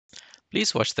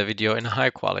Please watch the video in high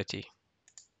quality.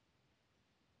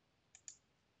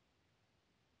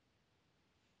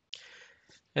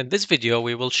 In this video,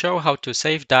 we will show how to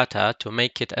save data to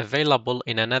make it available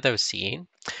in another scene.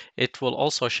 It will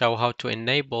also show how to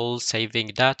enable saving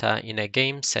data in a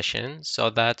game session so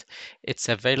that it's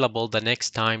available the next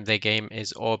time the game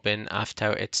is open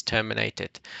after it's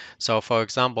terminated. So for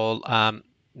example,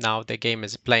 now the game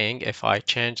is playing. If I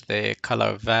change the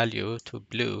color value to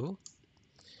blue,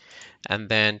 and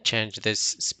then change this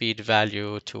speed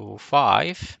value to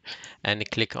 5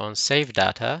 and click on save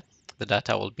data, the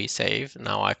data will be saved.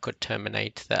 Now I could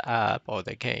terminate the app or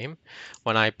the game.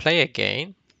 When I play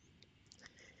again,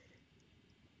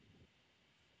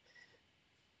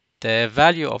 the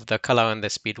value of the color and the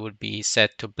speed would be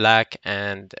set to black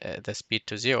and the speed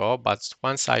to 0. But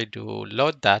once I do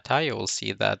load data, you will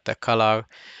see that the color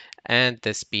and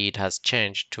the speed has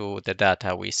changed to the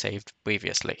data we saved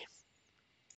previously.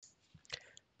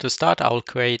 To start, I'll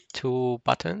create two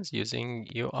buttons using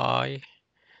UI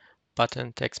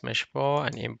button text mesh pro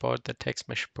and import the text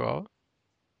mesh pro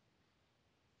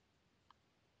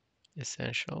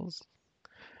essentials.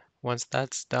 Once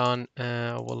that's done,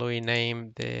 we'll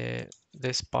rename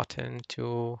this button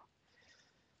to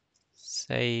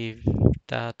save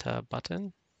data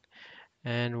button,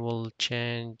 and we'll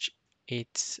change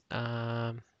its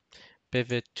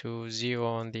pivot to 0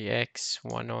 on the X,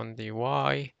 1 on the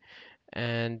Y,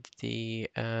 and the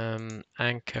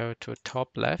anchor to top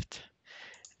left.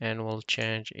 And we'll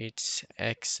change its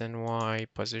X and Y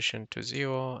position to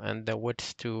 0 and the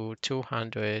width to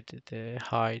 200, the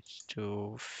height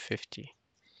to 50.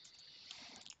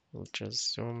 We'll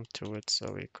just zoom to it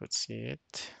so we could see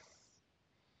it.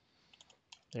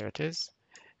 There it is.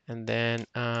 And then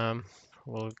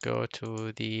we'll go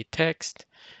to the text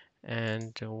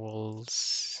and we'll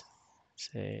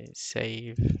say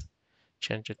save,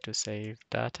 change it to save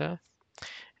data.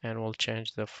 And we'll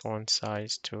change the font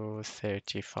size to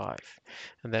 35.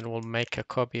 And then we'll make a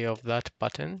copy of that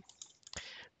button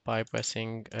by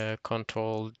pressing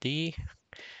Ctrl D,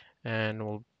 and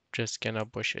we'll just gonna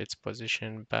push its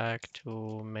position back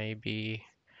to maybe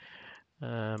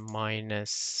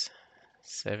minus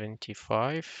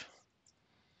 75,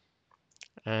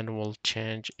 and we'll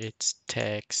change its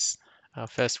text.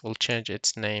 First, we'll change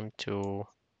its name to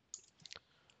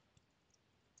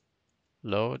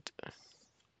load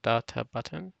data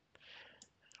button.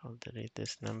 I'll delete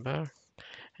this number,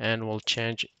 and we'll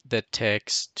change the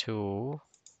text to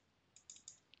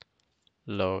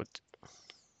load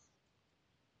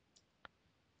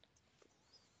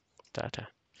data.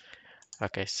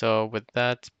 Okay, so with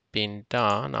that being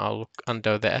done,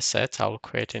 under the assets, I'll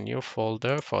create a new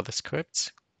folder for the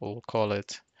scripts. We'll call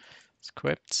it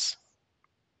scripts.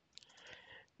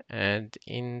 And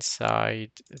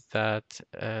inside that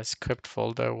script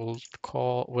folder,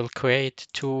 we'll create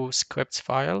two scripts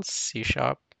files, C#.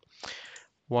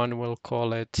 One we'll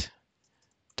call it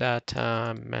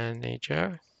data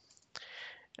manager,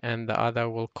 and the other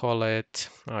we'll call it,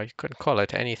 you could call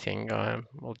it anything.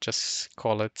 We'll just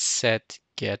call it set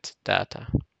get data.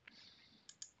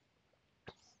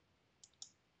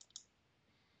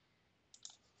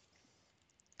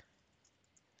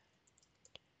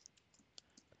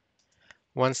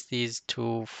 Once these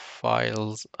two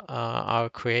files are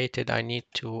created, I need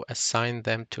to assign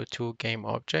them to two game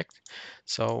objects.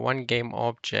 So one game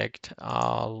object,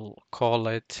 I'll call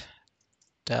it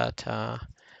data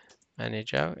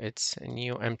manager. It's a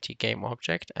new empty game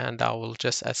object, and I will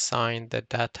just assign the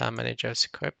data manager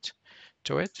script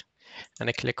to it. And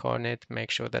I click on it, make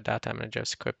sure the data manager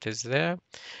script is there.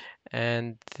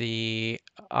 And the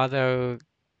other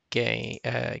game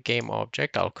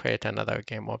object, I'll create another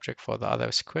game object for the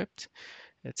other script.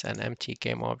 It's an empty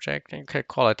game object. You can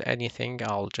call it anything.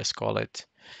 I'll just call it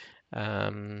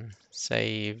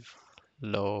save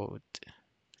load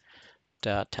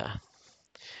data.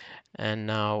 And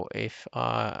now if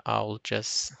I'll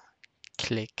just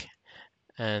click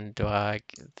and drag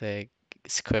the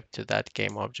script to that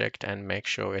game object and make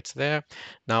sure it's there.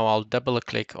 Now I'll double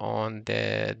click on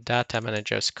the data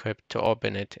manager script to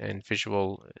open it in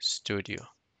Visual Studio.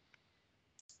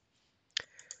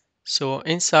 So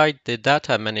inside the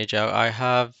data manager, I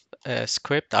have a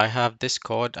script, I have this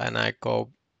code, and I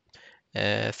go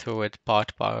through it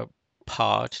part by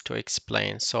part to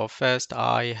explain. So first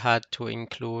I had to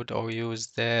include or use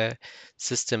the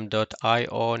system.io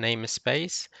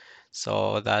namespace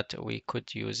so that we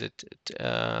could use it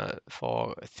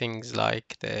for things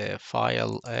like the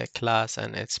file class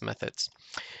and its methods.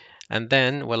 And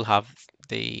then we'll have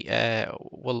the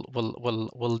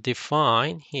we'll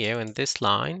define here in this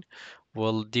line,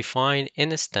 will define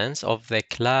instance of the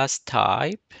class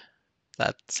type,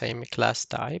 that same class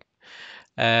type,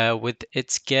 with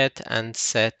its get and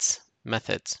set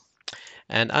methods.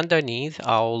 And underneath,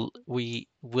 we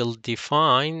will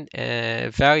define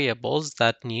variables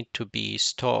that need to be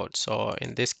stored. So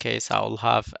in this case, I'll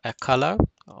have a color,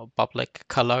 a public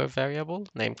color variable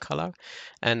named color,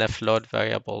 and a float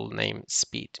variable named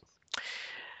speed.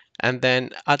 And then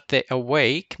at the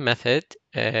awake method,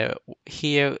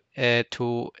 here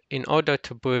in order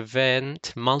to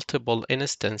prevent multiple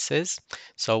instances,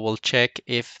 so we'll check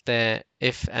if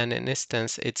an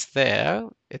instance it's there,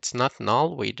 it's not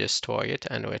null, we destroy it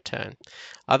and return.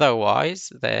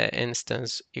 Otherwise, the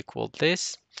instance equal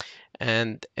this,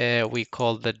 and we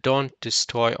call the don't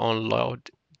destroy on load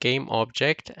game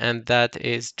object, and that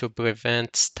is to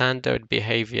prevent standard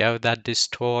behavior that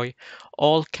destroy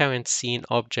all current scene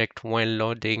object when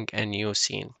loading a new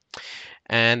scene.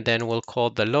 And then we'll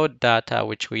call the load data,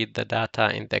 which read the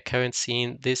data in the current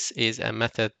scene. This is a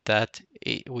method that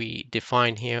we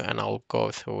define here, and I'll go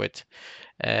through it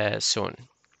soon.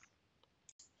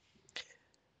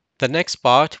 The next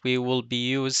part we will be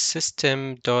use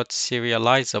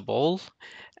system.serializable,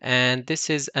 and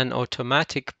this is an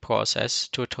automatic process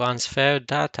to transfer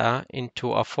data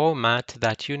into a format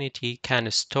that Unity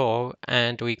can store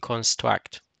and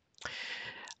reconstruct.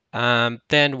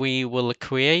 Then we will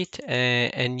create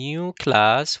a new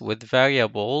class with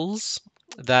variables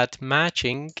that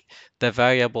matching the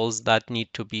variables that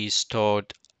need to be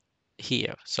stored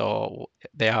here. So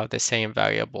they are the same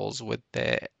variables with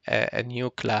a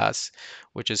new class,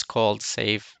 which is called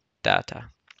save data.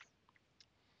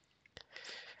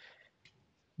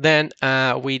 Then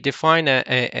we define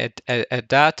a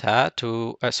data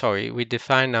to, we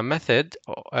define a method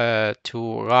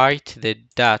to write the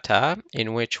data,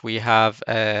 in which we have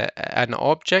an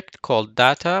object called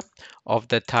data of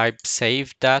the type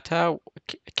save data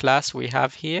class we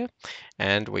have here.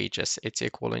 And it's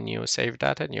equal a new save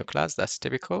data, new class, that's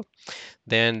typical.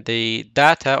 Then the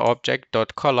data object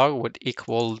dot color would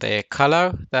equal the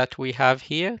color that we have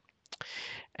here.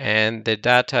 And the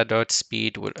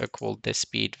data.speed will equal the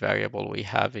speed variable we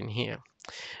have in here.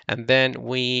 And then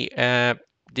we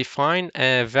define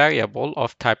a variable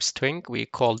of type string. We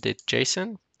called it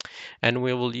JSON, and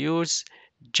we will use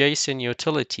JSON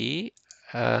utility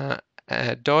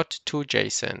dot to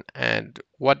JSON. And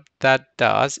what that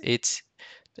does, it's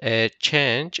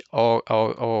change or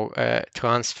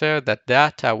transfer the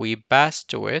data we pass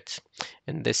to it.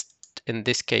 In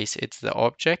this case, it's the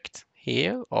object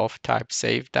here of type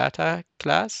save data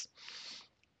class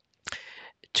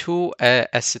to a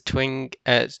string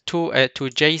to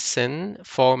JSON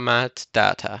format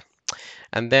data.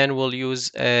 And then we'll use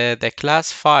the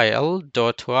class file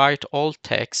dot write all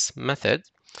text method,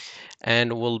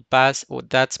 and we'll pass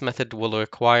that method will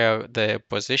require the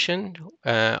position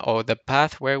or the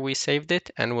path where we saved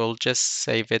it, and we'll just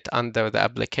save it under the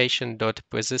application dot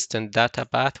persistent data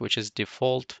path, which is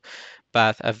default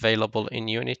path available in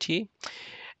Unity.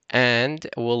 And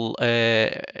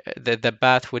the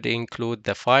path would include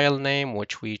the file name,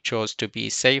 which we chose to be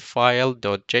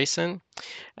savefile.json.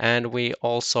 And we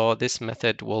also, this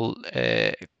method will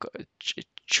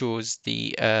choose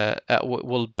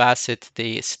will pass it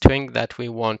the string that we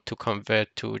want to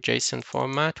convert to JSON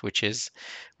format, which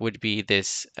would be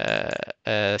this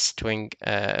string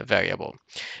variable.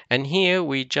 And here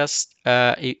we just,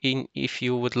 if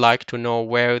you would like to know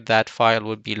where that file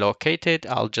would be located,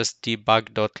 I'll just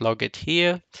debug.log it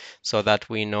here so that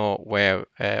we know where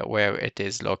it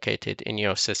is located in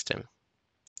your system.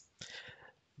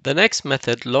 The next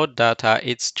method, load data,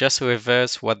 it's just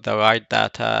reverse what the write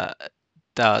data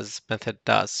method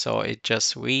does. So it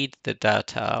just read the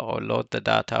data or load the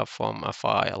data from a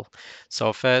file.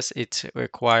 So first it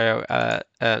require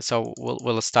so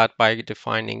we'll start by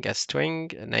defining a string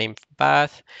named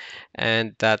path,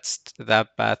 and that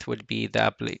path would be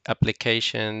the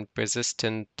application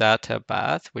persistent data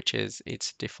path, which is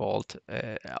its default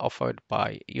offered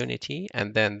by Unity,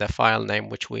 and then the file name,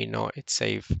 which we know it's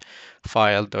save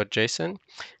file.json.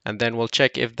 And then we'll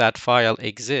check if that file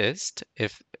exists,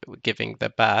 if giving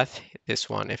the path, this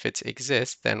one, if it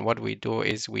exists, then what we do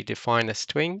is we define a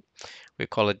string, we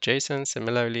call it JSON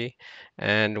similarly,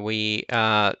 and we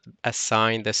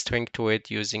assign the string to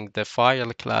it using the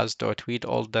file class dot read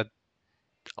all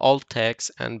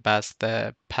text and pass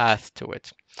the path to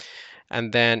it.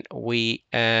 And then we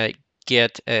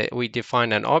we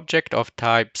define an object of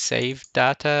type save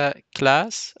data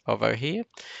class over here,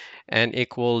 and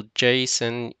equal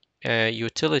JSON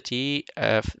utility,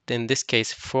 in this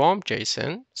case from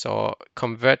JSON. So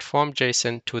convert from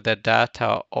JSON to the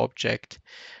data object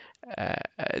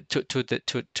to the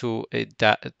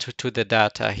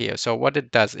data here. So what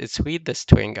it does is read the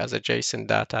string as a JSON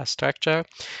data structure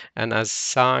and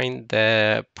assign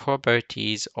the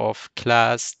properties of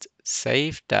classed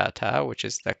save data, which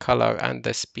is the color and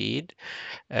the speed,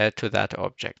 to that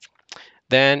object.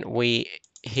 Then we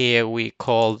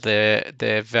call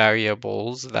the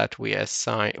variables that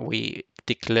we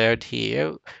declared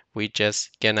here. We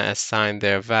just gonna assign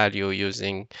their value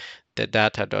using the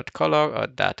data.color or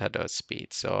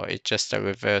data.speed. So it's just a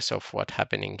reverse of what's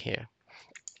happening here.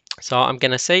 So I'm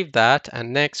gonna save that,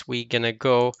 and next we're gonna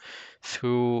go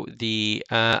through the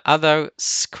other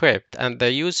script, and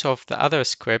the use of the other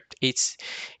script.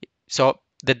 So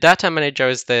the data manager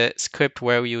is the script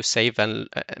where you save and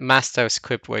master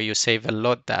script where you save and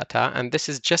load data, and this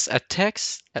is just a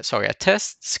test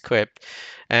script,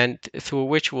 and through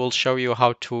which will show you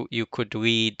how you could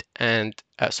read and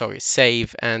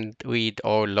save and read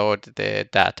or load the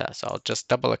data. So I'll just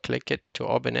double click it to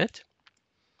open it.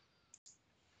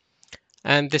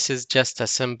 And this is just a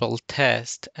simple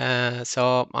test.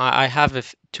 So I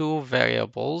have two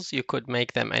variables. You could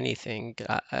make them anything.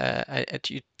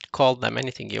 You call them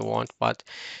anything you want, but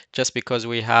just because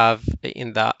we have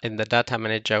in the data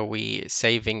manager, we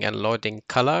saving and loading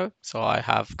color. So I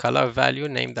have color value,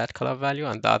 name that color value,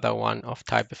 and the other one of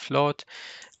type float,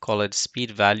 call it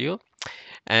speed value.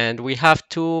 And we have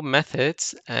two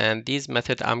methods, and these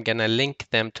methods I'm gonna link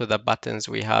them to the buttons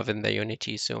we have in the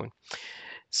Unity soon.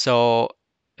 So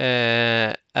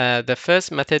the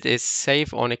first method is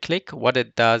save on a click. What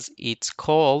it does, it's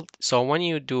called, so when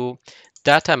you do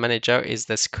data manager is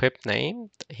the script name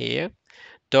here,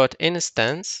 dot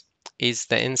instance is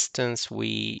the instance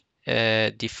we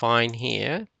define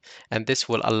here, and this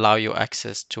will allow you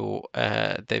access to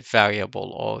the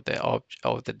variable or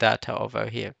the data over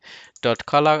here. Dot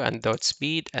color and dot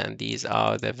speed, and these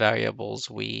are the variables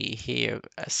we here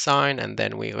assign, and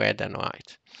then we read and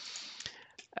write.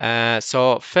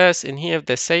 So first in here,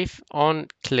 the save on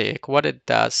click, what it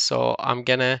does, so I'm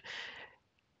gonna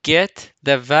get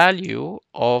the value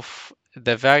of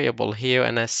the variable here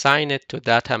and assign it to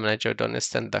data manager to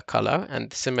understand the color,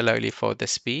 and similarly for the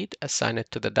speed, assign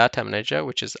it to the data manager,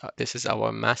 which is this is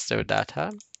our master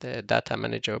data, the data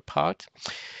manager part,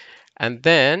 and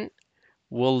then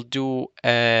we'll do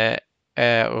a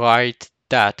write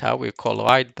data. We call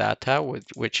write data,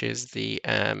 which is the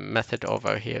method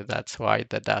over here that's write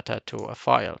the data to a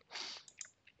file.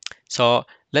 So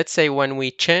let's say when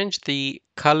we change the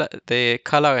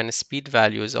color and speed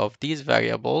values of these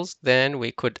variables, then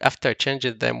we could, after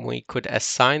changing them, we could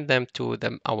assign them to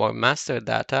our master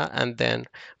data and then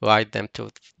write them to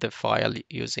the file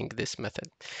using this method.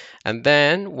 And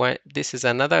then this is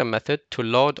another method to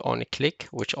load on a click,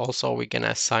 which also we're gonna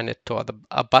assign it to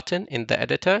a button in the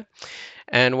editor.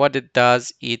 And what it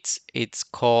does, it's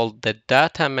called the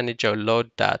data manager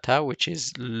load data, which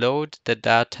is load the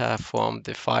data from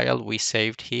the file we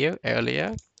saved here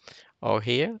earlier or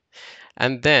here.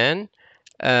 And then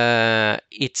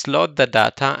it's load the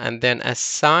data and then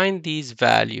assign these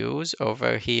values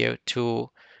over here to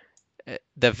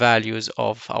the values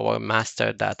of our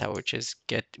master data, which is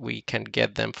we can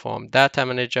get them from data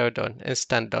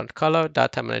manager.instant.color,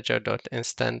 data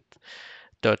manager.instant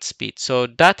speed. So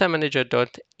data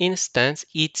manager.instance,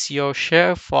 it's your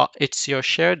share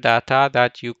data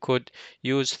that you could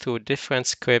use through different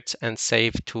scripts and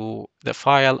save to the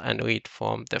file and read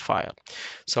from the file.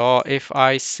 So if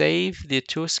I save the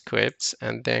two scripts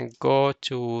and then go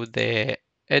to the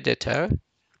editor,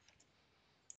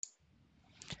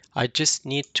 I just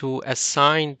need to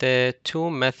assign the two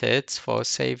methods for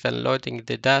save and loading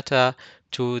the data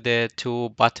to the two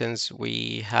buttons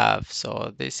we have.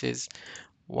 So this is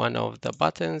one of the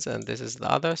buttons and this is the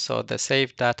other, so the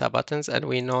save data buttons, and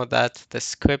we know that the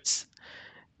scripts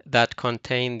that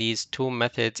contain these two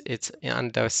methods, it's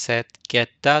under set get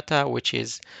data, which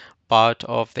is part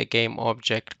of the game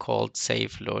object called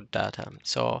save load data.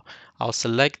 So I'll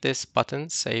select this button,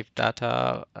 save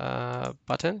data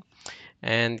button,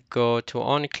 and go to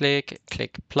on click,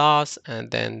 click plus,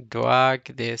 and then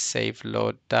drag the save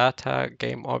load data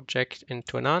game object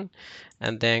into none,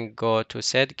 and then go to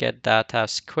set get data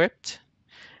script,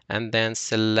 and then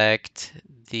select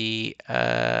the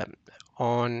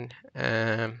on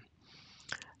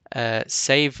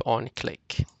save on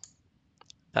click.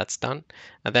 That's done.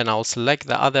 And then I'll select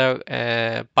the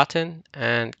other button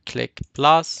and click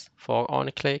plus for on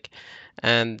click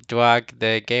and drag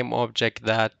the game object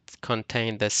that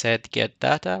contain the set get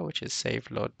data, which is save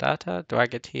load data,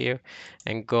 drag it here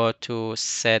and go to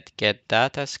set get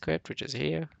data script, which is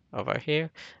here over here,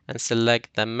 and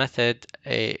select the method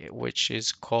which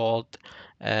is called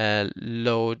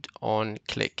load on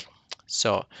click.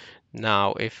 So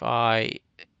now if I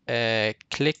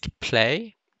click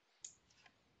play,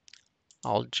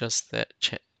 I'll just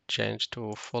change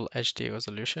to full HD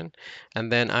resolution,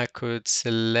 and then I could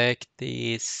select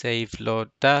the save load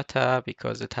data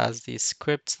because it has these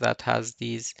scripts that has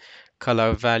these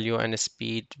color value and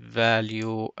speed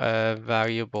value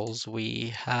variables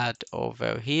we had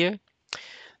over here.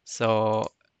 So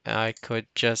I could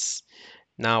just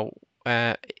now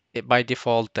by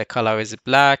default the color is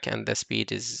black and the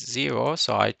speed is 0,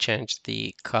 so I change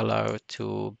the color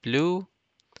to blue,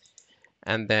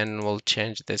 and then we'll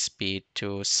change the speed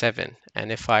to 7.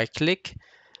 And if I click,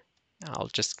 I'll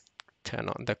just turn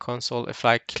on the console. If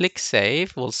I click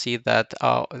save, we'll see that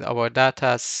our data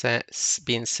has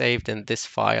been saved in this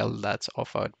file that's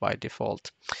offered by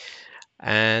default.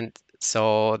 And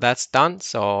so that's done.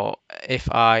 So if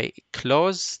I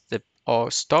close the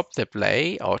or stop the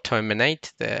play or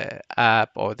terminate the app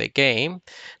or the game,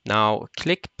 now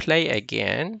click play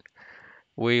again,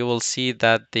 we will see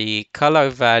that the color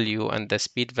value and the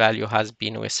speed value has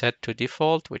been reset to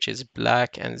default, which is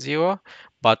black and 0.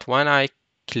 But when I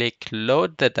click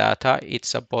load the data, it's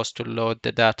supposed to load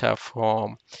the data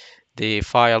from the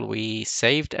file we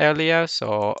saved earlier.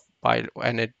 So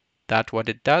that's what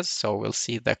it does. So we'll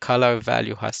see the color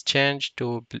value has changed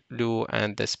to blue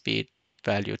and the speed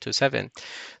value to 7.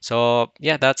 So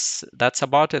yeah, that's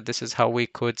about it. This is how we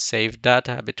could save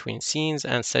data between scenes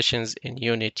and sessions in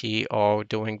Unity or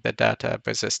doing the data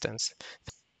persistence.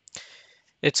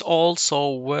 It's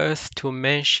also worth to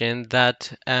mention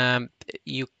that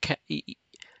you can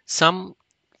some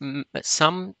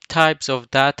some types of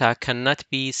data cannot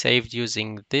be saved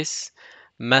using this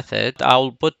method.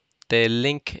 I'll put the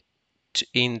link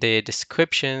in the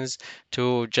descriptions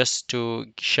to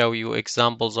show you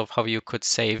examples of how you could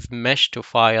save mesh to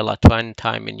file at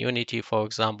runtime in Unity, for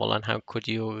example, and how could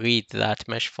you read that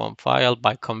mesh form file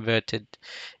by converted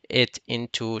it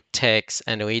into text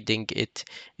and reading it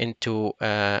into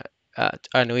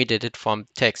and reading it from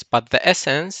text. But the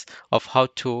essence of how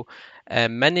to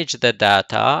manage the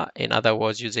data, in other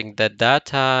words, using the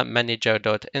data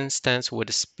manager.instance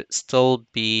would still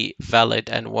be valid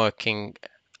and working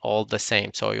all the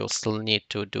same. So you'll still need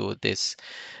to do this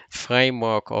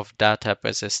framework of data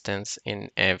persistence in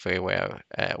everywhere,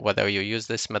 whether you use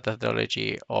this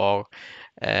methodology or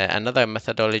another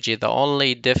methodology. The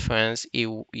only difference it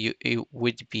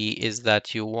would be is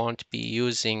that you won't be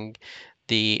using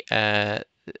the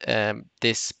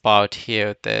this part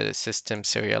here, the system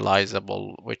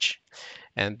serializable, which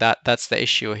and that's the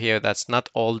issue here. That's not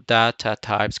all data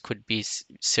types could be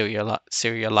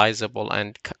serializable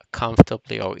and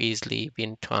comfortably or easily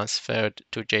being transferred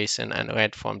to JSON and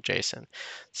read from JSON.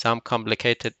 Some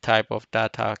complicated type of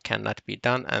data cannot be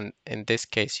done, and in this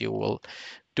case you will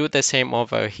do the same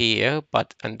over here,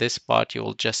 but in this part you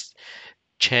will just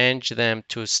change them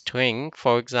to string,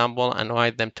 for example, and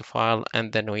write them to file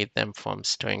and then read them from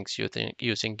strings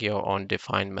using your own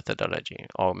defined methodology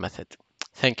or method.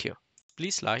 Thank you.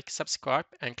 Please like, subscribe,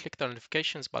 and click the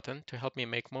notifications button to help me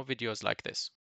make more videos like this.